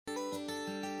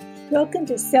Welcome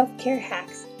to Self-Care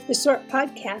Hacks, the short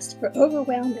podcast for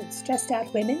overwhelmed and stressed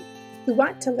out women who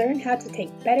want to learn how to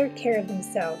take better care of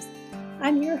themselves.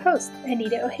 I'm your host,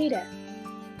 Anita Ojeda.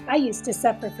 I used to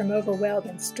suffer from overwhelm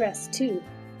and stress too,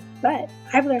 but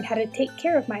I've learned how to take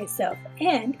care of myself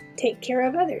and take care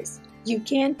of others. You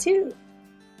can too.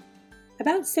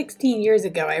 About 16 years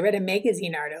ago, I read a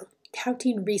magazine article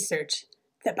touting research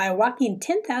that by walking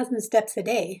 10,000 steps a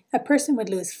day, a person would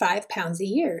lose 5 pounds a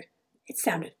year. It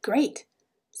sounded great,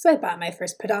 so I bought my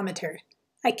first pedometer.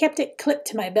 I kept it clipped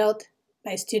to my belt.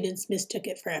 My students mistook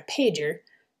it for a pager,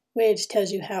 which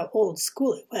tells you how old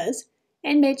school it was,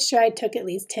 and made sure I took at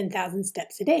least 10,000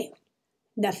 steps a day.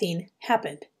 Nothing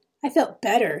happened. I felt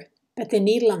better, but the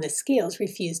needle on the scales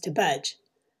refused to budge.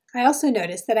 I also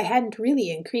noticed that I hadn't really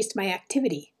increased my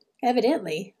activity.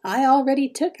 Evidently, I already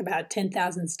took about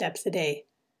 10,000 steps a day.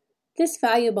 This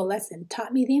valuable lesson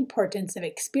taught me the importance of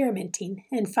experimenting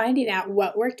and finding out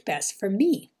what worked best for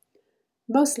me.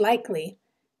 Most likely,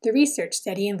 the research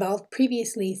study involved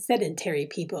previously sedentary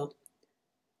people.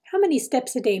 How many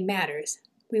steps a day matters.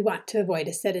 We want to avoid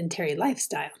a sedentary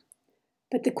lifestyle.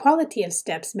 But the quality of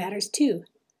steps matters too.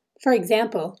 For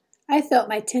example, I felt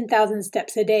my 10,000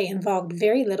 steps a day involved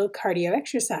very little cardio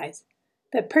exercise,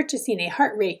 but purchasing a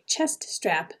heart rate chest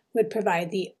strap would provide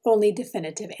the only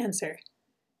definitive answer.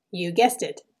 You guessed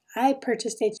it, I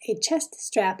purchased a chest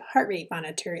strap heart rate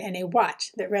monitor and a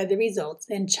watch that read the results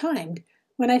and chimed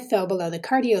when I fell below the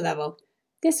cardio level.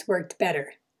 This worked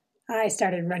better. I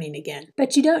started running again.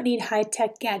 But you don't need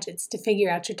high-tech gadgets to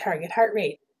figure out your target heart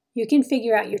rate. You can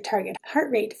figure out your target heart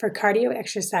rate for cardio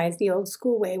exercise the old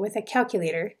school way with a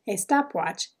calculator, a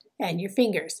stopwatch, and your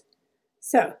fingers.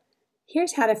 So,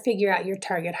 here's how to figure out your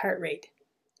target heart rate.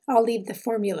 I'll leave the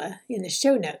formula in the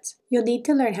show notes. You'll need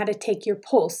to learn how to take your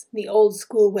pulse the old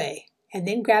school way, and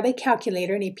then grab a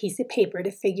calculator and a piece of paper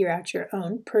to figure out your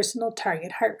own personal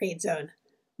target heart rate zone.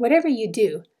 Whatever you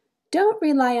do, don't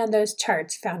rely on those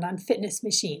charts found on fitness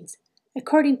machines.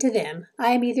 According to them,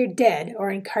 I am either dead or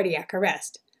in cardiac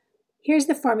arrest. Here's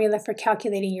the formula for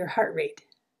calculating your heart rate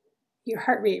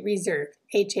reserve,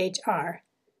 HHR,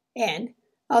 and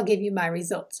I'll give you my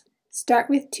results. Start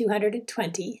with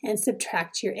 220 and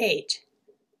subtract your age.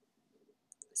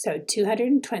 So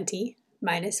 220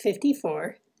 minus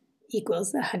 54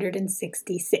 equals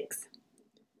 166.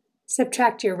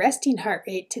 Subtract your resting heart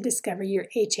rate to discover your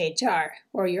HHR,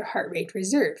 or your heart rate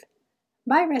reserve.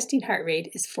 My resting heart rate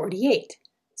is 48,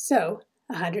 so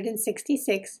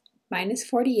 166 minus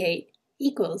 48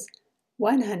 equals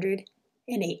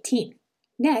 118.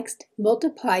 Next,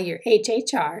 multiply your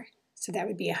HHR, so that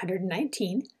would be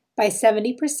 119, by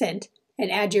 70%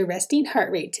 and add your resting heart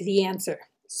rate to the answer.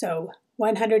 So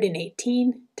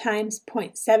 118 times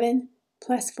 0.7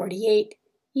 plus 48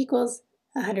 equals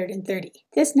 130.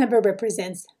 This number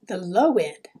represents the low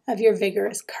end of your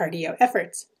vigorous cardio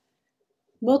efforts.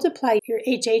 Multiply your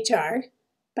HHR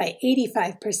by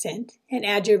 85% and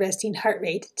add your resting heart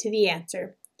rate to the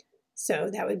answer. So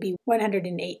that would be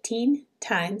 118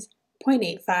 times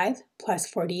 0.85 plus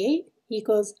 48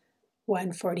 equals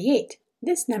 148.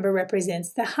 This number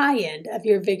represents the high end of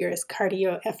your vigorous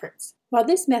cardio efforts. While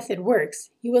this method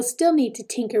works, you will still need to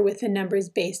tinker with the numbers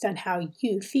based on how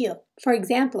you feel. For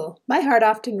example, my heart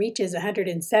often reaches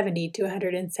 170 to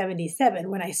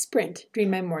 177 when I sprint during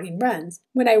my morning runs.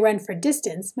 When I run for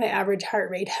distance, my average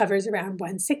heart rate hovers around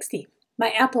 160.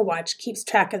 My Apple Watch keeps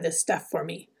track of this stuff for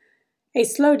me. A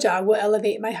slow jog will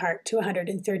elevate my heart to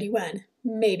 131,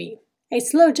 maybe. A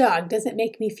slow jog doesn't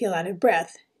make me feel out of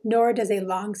breath, nor does a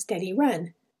long, steady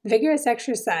run. Vigorous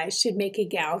exercise should make a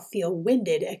gal feel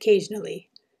winded occasionally.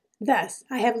 Thus,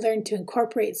 I have learned to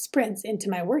incorporate sprints into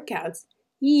my workouts,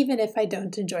 even if I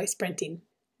don't enjoy sprinting.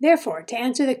 Therefore, to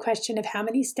answer the question of how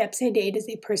many steps a day does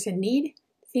a person need,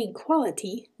 think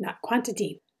quality, not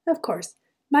quantity. Of course,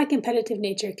 my competitive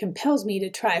nature compels me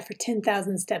to try for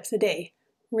 10,000 steps a day,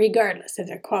 regardless of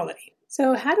their quality.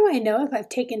 So how do I know if I've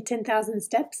taken 10,000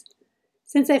 steps?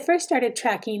 Since I first started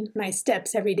tracking my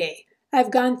steps every day,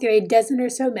 I've gone through a dozen or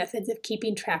so methods of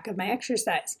keeping track of my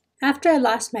exercise. After I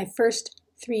lost my first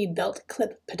 3 belt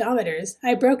clip pedometers,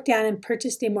 I broke down and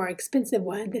purchased a more expensive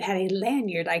one that had a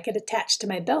lanyard I could attach to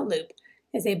my belt loop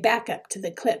as a backup to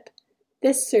the clip.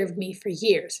 This served me for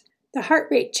years. The heart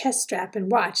rate chest strap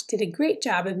and watch did a great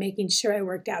job of making sure I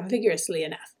worked out vigorously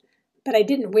enough, but I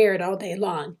didn't wear it all day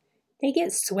long. They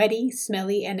get sweaty,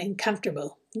 smelly, and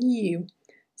uncomfortable.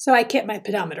 So I kept my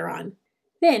pedometer on.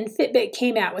 Then Fitbit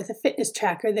came out with a fitness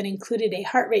tracker that included a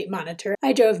heart rate monitor.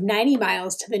 I drove 90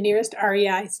 miles to the nearest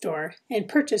REI store and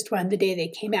purchased one the day they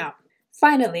came out.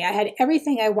 Finally, I had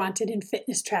everything I wanted in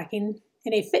fitness tracking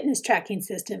and a fitness tracking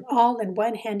system all in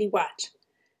one handy watch.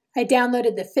 I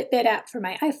downloaded the Fitbit app for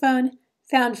my iPhone,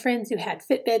 found friends who had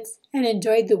Fitbits, and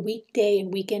enjoyed the weekday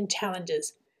and weekend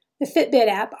challenges. The Fitbit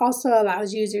app also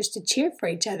allows users to cheer for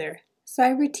each other, so I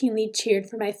routinely cheered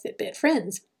for my Fitbit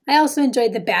friends. I also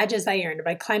enjoyed the badges I earned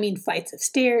by climbing flights of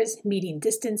stairs, meeting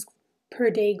distance per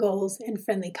day goals, and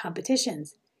friendly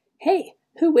competitions. Hey,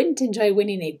 who wouldn't enjoy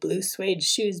winning a blue suede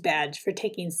shoes badge for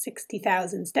taking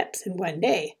 60,000 steps in one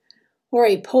day? Or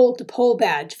a pole-to-pole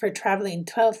badge for traveling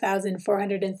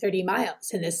 12,430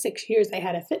 miles in the 6 years I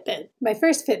had a Fitbit. My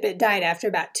first Fitbit died after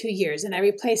about 2 years, and I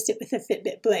replaced it with a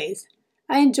Fitbit Blaze.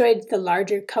 I enjoyed the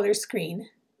larger color screen.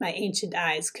 My ancient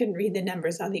eyes couldn't read the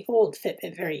numbers on the old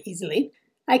Fitbit very easily.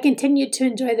 I continued to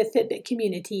enjoy the Fitbit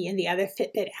community and the other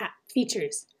Fitbit app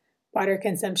features: water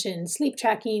consumption, sleep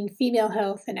tracking, female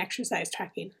health, and exercise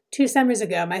tracking. 2 summers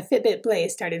ago, my Fitbit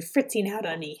Blaze started fritzing out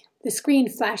on me. The screen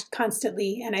flashed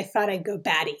constantly, and I thought I'd go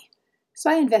batty.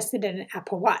 So I invested in an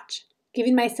Apple Watch,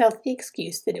 giving myself the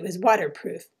excuse that it was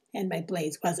waterproof, and my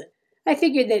Blaze wasn't. I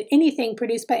figured that anything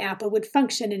produced by Apple would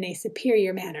function in a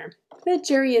superior manner. The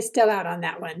jury is still out on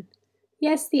that one.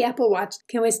 Yes, the Apple Watch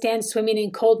can withstand swimming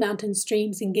in cold mountain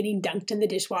streams and getting dunked in the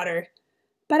dishwater,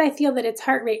 but I feel that its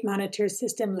heart rate monitor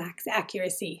system lacks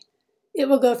accuracy. It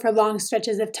will go for long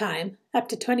stretches of time, up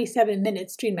to 27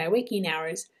 minutes during my waking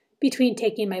hours, between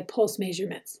taking my pulse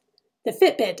measurements. The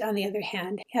Fitbit, on the other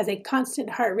hand, has a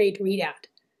constant heart rate readout.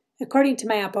 According to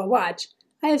my Apple Watch,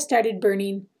 I have started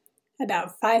burning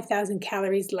about 5,000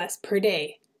 calories less per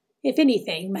day. If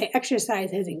anything, my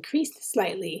exercise has increased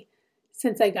slightly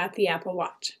since I got the Apple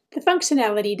Watch. The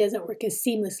functionality doesn't work as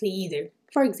seamlessly either.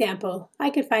 For example, I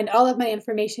could find all of my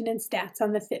information and stats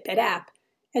on the Fitbit app,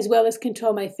 as well as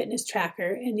control my fitness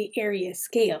tracker and the area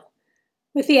scale.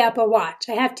 With the Apple Watch,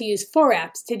 I have to use 4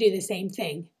 apps to do the same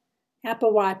thing: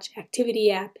 Apple Watch, Activity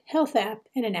app, Health app,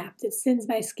 and an app that sends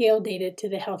my scale data to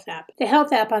the Health app. The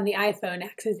Health app on the iPhone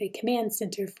acts as a command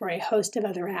center for a host of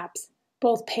other apps,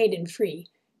 both paid and free,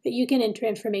 that you can enter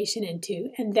information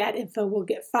into, and that info will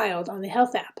get filed on the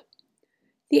Health app.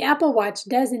 The Apple Watch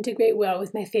does integrate well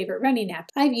with my favorite running apps.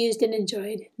 I've used and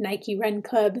enjoyed Nike Run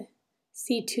Club,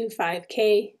 C2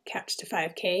 5K, Couch to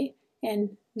 5K,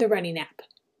 and the Running app.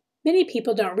 Many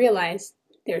people don't realize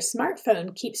their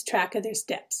smartphone keeps track of their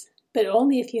steps, but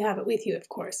only if you have it with you, of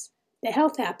course. The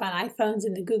Health app on iPhones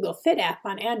and the Google Fit app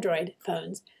on Android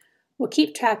phones will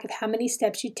keep track of how many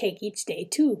steps you take each day,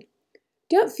 too.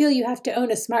 Don't feel you have to own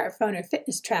a smartphone or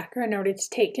fitness tracker in order to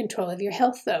take control of your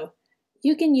health, though.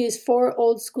 You can use 4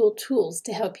 old-school tools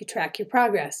to help you track your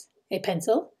progress: a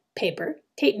pencil, paper,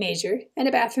 tape measure, and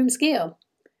a bathroom scale.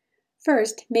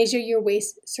 First, measure your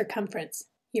waist circumference.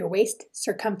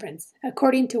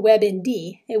 According to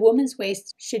WebMD, a woman's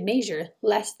waist should measure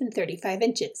less than 35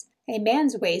 inches. A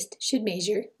man's waist should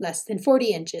measure less than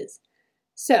 40 inches.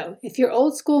 So, if your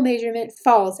old-school measurement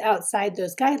falls outside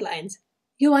those guidelines,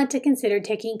 you'll want to consider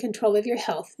taking control of your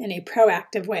health in a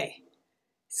proactive way.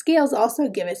 Scales also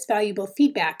give us valuable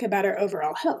feedback about our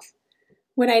overall health.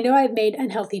 When I know I've made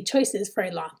unhealthy choices for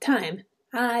a long time,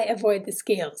 I avoid the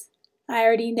scales. I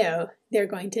already know they're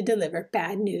going to deliver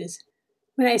bad news.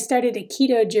 When I started a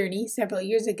keto journey several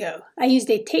years ago, I used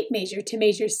a tape measure to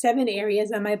measure 7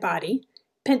 areas on my body,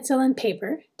 pencil and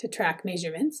paper to track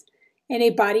measurements, and a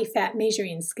body fat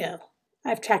measuring scale.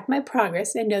 I've tracked my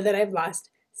progress and know that I've lost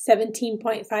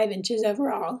 17.5 inches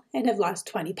overall and have lost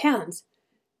 20 pounds.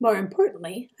 More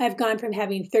importantly, I've gone from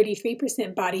having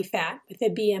 33% body fat with a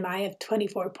BMI of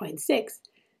 24.6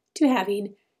 to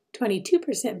having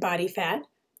 22% body fat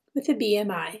with a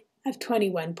BMI of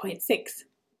 21.6.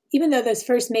 Even though those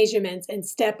first measurements and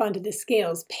step onto the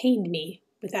scales pained me,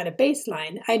 without a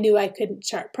baseline, I knew I couldn't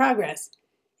chart progress,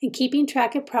 and keeping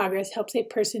track of progress helps a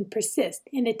person persist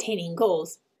in attaining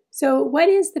goals. So, what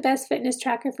is the best fitness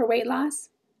tracker for weight loss?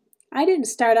 I didn't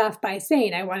start off by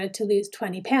saying I wanted to lose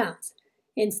 20 pounds.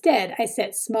 Instead, I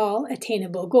set small,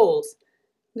 attainable goals.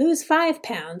 Lose 5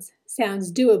 pounds sounds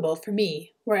doable for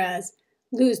me, whereas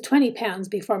lose 20 pounds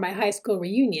before my high school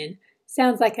reunion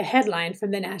sounds like a headline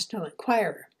from the National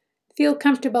Enquirer. Feel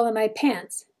comfortable in my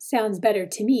pants sounds better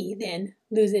to me than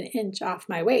lose an inch off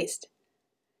my waist.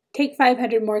 Take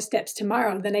 500 more steps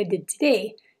tomorrow than I did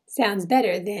today sounds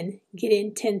better than get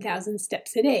in 10,000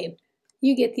 steps a day.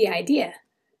 You get the idea.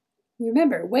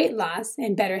 Remember, weight loss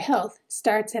and better health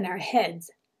starts in our heads.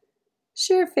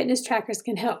 Sure, fitness trackers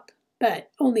can help, but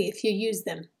only if you use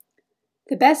them.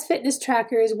 The best fitness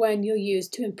tracker is one you'll use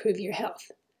to improve your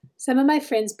health. Some of my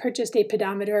friends purchased a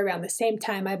pedometer around the same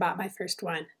time I bought my first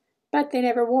one, but they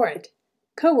never wore it.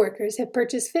 Coworkers have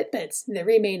purchased Fitbits that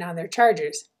remain on their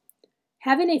chargers.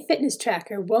 Having a fitness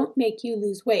tracker won't make you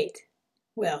lose weight.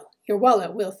 Well, your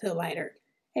wallet will feel lighter.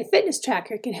 A fitness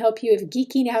tracker can help you if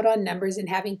geeking out on numbers and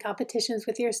having competitions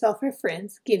with yourself or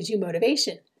friends gives you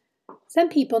motivation. Some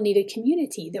people need a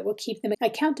community that will keep them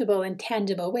accountable in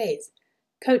tangible ways: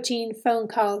 coaching, phone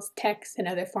calls, texts, and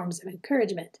other forms of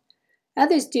encouragement.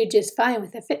 Others do just fine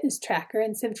with a fitness tracker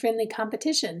and some friendly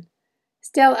competition.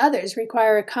 Still others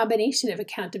require a combination of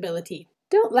accountability.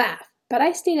 Don't laugh, but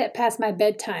I stayed up past my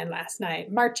bedtime last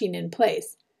night, marching in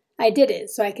place. I did it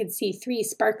so I could see 3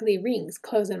 sparkly rings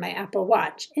close on my Apple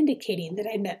Watch, indicating that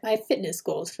I'd met my fitness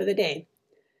goals for the day.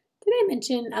 Did I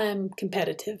mention I'm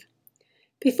competitive?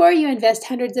 Before you invest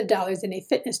hundreds of dollars in a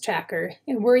fitness tracker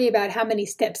and worry about how many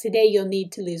steps a day you'll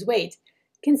need to lose weight,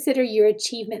 consider your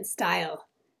achievement style.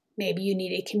 Maybe you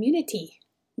need a community.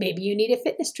 Maybe you need a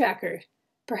fitness tracker.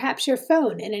 Perhaps your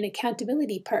phone and an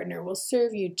accountability partner will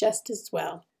serve you just as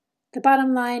well. The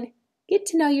bottom line, get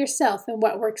to know yourself and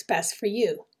what works best for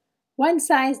you. One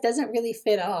size doesn't really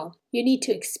fit all. You need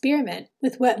to experiment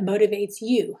with what motivates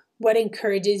you, what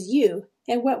encourages you,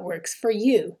 and what works for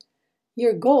you.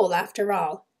 Your goal, after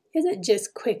all, isn't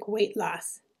just quick weight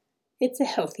loss. It's a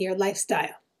healthier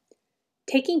lifestyle.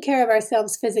 Taking care of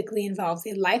ourselves physically involves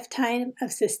a lifetime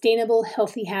of sustainable,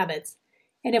 healthy habits.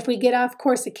 And if we get off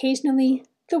course occasionally,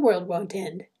 the world won't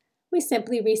end. We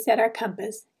simply reset our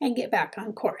compass and get back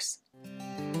on course.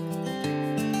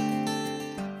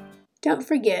 Don't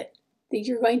forget that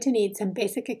you're going to need some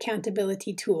basic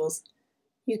accountability tools.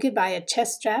 You could buy a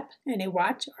chest strap and a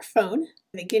watch or phone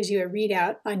that gives you a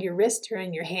readout on your wrist or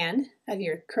in your hand of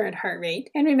your current heart rate.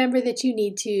 And remember that you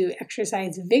need to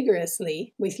exercise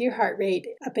vigorously with your heart rate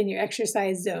up in your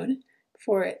exercise zone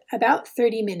for about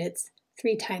 30 minutes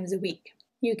 3 times a week.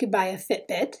 You could buy a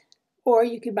Fitbit or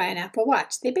you could buy an Apple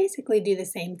Watch. They basically do the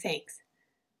same things.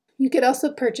 You could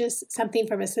also purchase something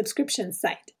from a subscription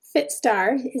site.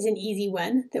 Fitstar is an easy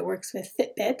one that works with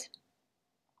Fitbit.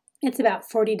 It's about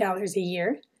 $40 a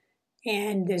year,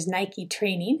 and there's Nike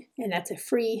Training, and that's a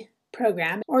free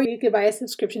program. Or you could buy a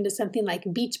subscription to something like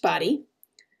Beachbody.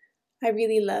 I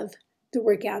really love the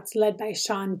workouts led by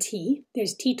Shaun T.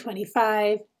 There's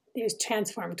T25, there's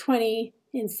Transform 20,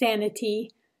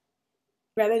 Insanity.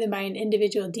 Rather than buying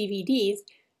individual DVDs,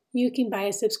 you can buy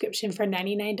a subscription for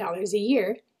 $99 a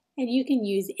year, and you can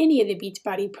use any of the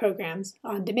Beachbody programs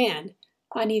on demand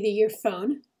on either your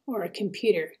phone or a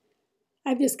computer.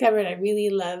 I've discovered I really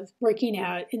love working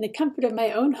out in the comfort of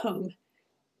my own home,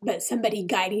 but somebody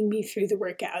guiding me through the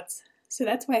workouts. So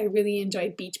that's why I really enjoy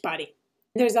Beachbody.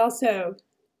 There's also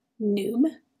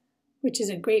Noom, which is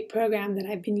a great program that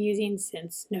I've been using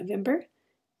since November.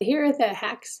 Here are the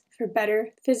hacks for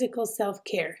better physical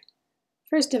self-care.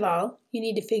 First of all, you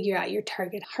need to figure out your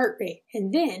target heart rate,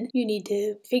 and then you need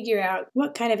to figure out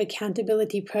what kind of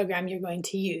accountability program you're going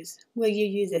to use. Will you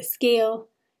use a scale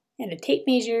and a tape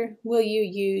measure? Will you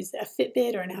use a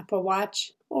Fitbit or an Apple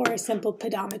Watch or a simple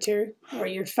pedometer or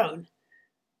your phone?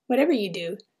 Whatever you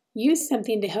do, use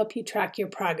something to help you track your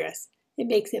progress. It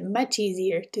makes it much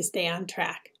easier to stay on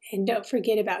track. And don't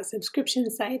forget about subscription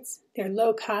sites. They're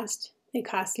low cost. They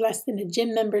cost less than a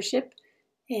gym membership,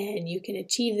 and you can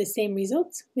achieve the same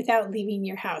results without leaving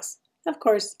your house. Of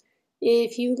course,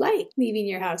 if you like leaving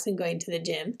your house and going to the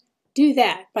gym, do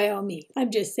that by all means.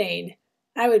 I'm just saying,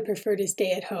 I would prefer to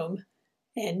stay at home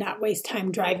and not waste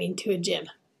time driving to a gym.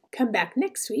 Come back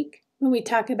next week when we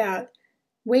talk about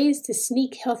ways to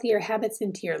sneak healthier habits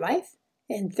into your life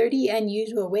and 30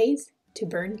 unusual ways to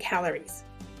burn calories.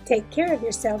 Take care of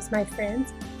yourselves, my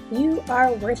friends. You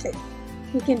are worth it.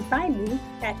 You can find me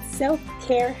at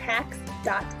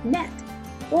selfcarehacks.net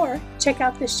or check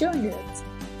out the show notes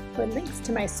for links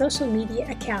to my social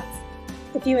media accounts.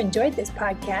 If you enjoyed this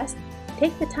podcast,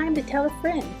 take the time to tell a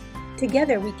friend.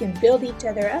 Together we can build each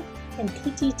other up and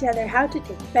teach each other how to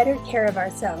take better care of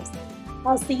ourselves.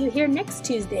 I'll see you here next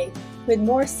Tuesday with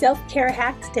more self-care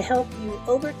hacks to help you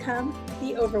overcome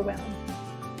the overwhelm.